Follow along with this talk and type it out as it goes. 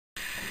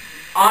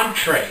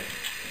entree.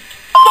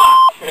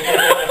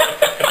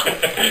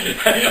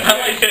 I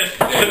like this.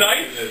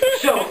 Tonight?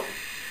 So,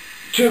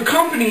 to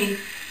accompany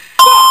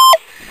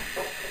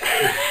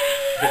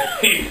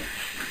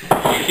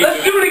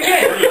let's do it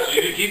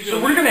again.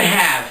 So we're going to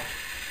have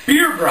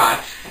beer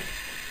brats.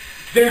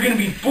 They're going to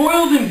be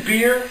boiled in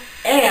beer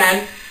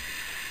and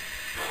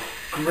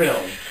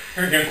grilled.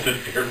 We're going to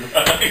beer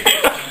brats.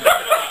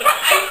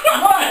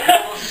 What? You're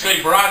supposed to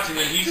say brats and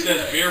then he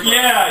says beer brats.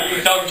 Yeah,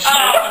 you talking shit.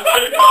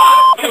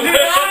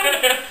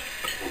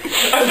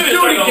 Let's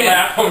do it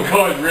again. I'm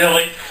going,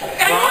 really?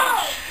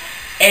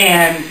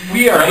 And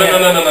we are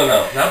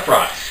No, not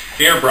brats.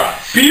 Beer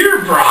brats.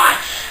 beer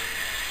brats.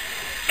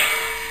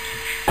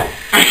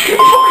 Are you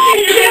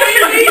fucking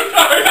kidding me?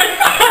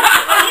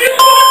 You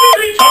fucking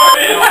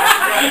retarded!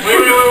 Wait.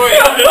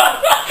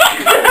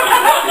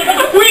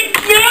 We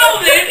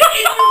nailed it!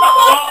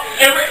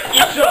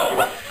 So,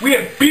 we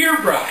have beer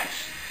brats.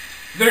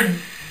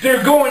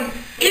 They're going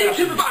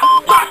into the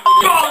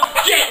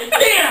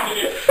damn!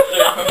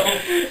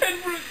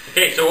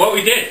 Okay, so what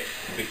we did,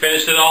 we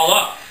finished it all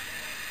up.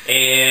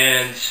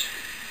 And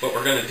what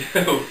we're going to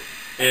do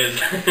is...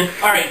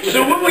 Alright,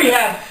 so what we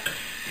have...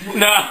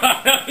 No.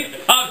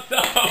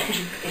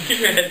 Keep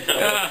your head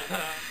down.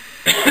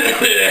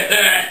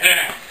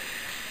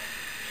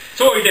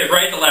 So what we did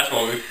right at the last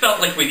moment, we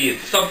felt like we needed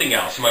something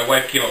else, and my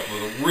wife came up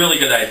with a really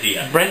good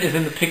idea. Brenda's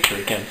in the picture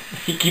again.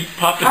 He keeps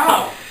popping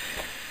How? up.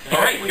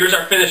 Alright, here's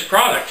our finished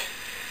product.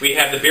 We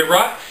have the beer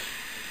brat,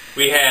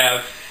 we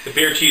have the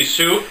beer cheese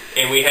soup,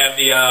 and we have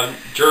the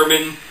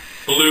German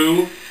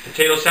blue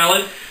potato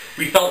salad.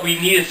 We felt we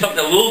needed something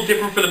a little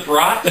different for the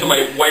brat, so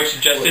my wife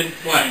suggested...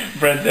 What?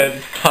 Brenda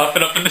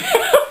popping up in the...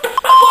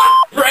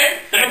 What, Brent?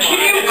 Can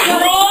you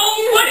crawl?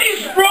 What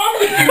is wrong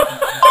with you?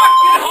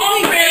 Fucking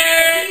home, man!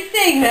 What are you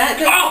saying, Matt?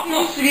 Don't you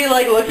used to be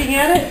like looking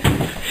at it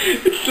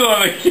It's still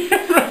on the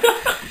camera.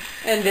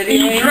 and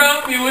videoing? You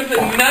dropped me with the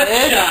nut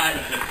shot.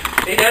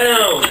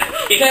 No!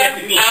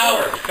 That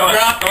hour.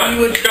 Dropped me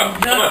with the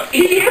nut.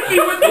 He hit me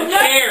with the Who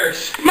nut.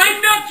 cares? My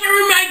nuts are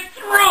in my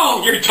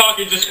throat. You're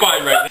talking just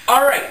fine right now.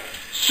 Alright,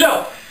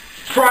 so,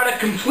 product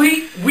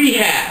complete, we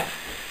have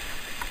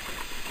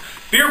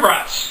Beer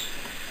brats.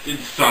 Did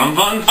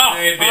someone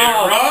say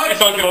beer brats?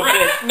 It's on the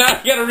brat. No,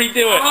 you gotta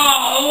redo it.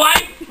 oh,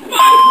 like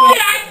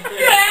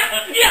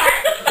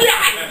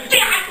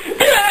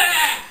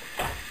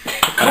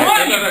come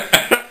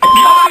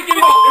on,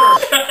 you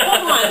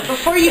Hold on,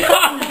 before you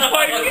come.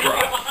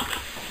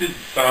 Did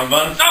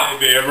someone say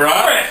beer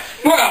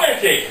brats? well,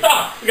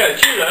 We gotta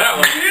cheer to that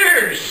one.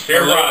 cheers.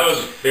 Beer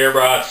brats. Beer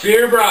brats.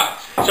 Beer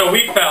brats. So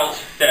we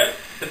felt that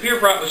the beer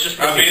brat was just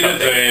missing Avida something.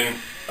 Zane.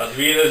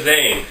 Avida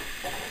Zane.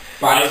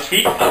 Bye. His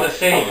feet are the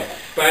same.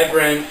 Bye,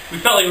 Brent. We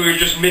felt like we were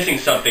just missing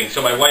something,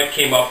 so my wife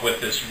came up with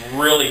this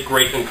really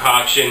great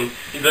concoction.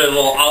 The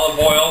little olive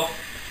oil.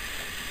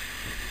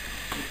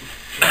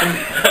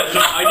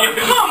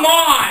 Come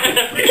on!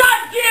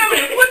 God damn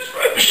it!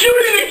 Let's shoot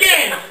it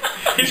again!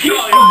 It's He's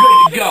probably- still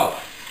good to go.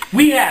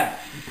 We have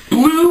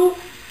blue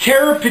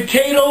terra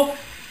potato,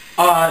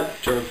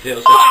 German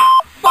potato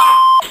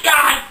fuck,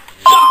 God,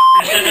 fuck,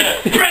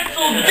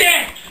 pretzel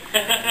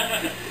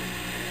dick!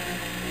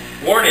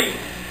 Warning,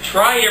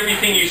 try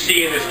everything you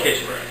see in this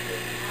kitchen.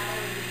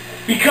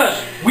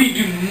 Because we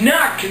do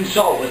not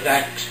consult with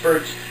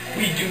experts.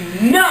 We do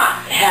not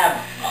have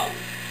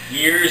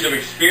Years of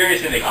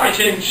experience in the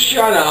kitchen.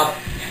 Shut up.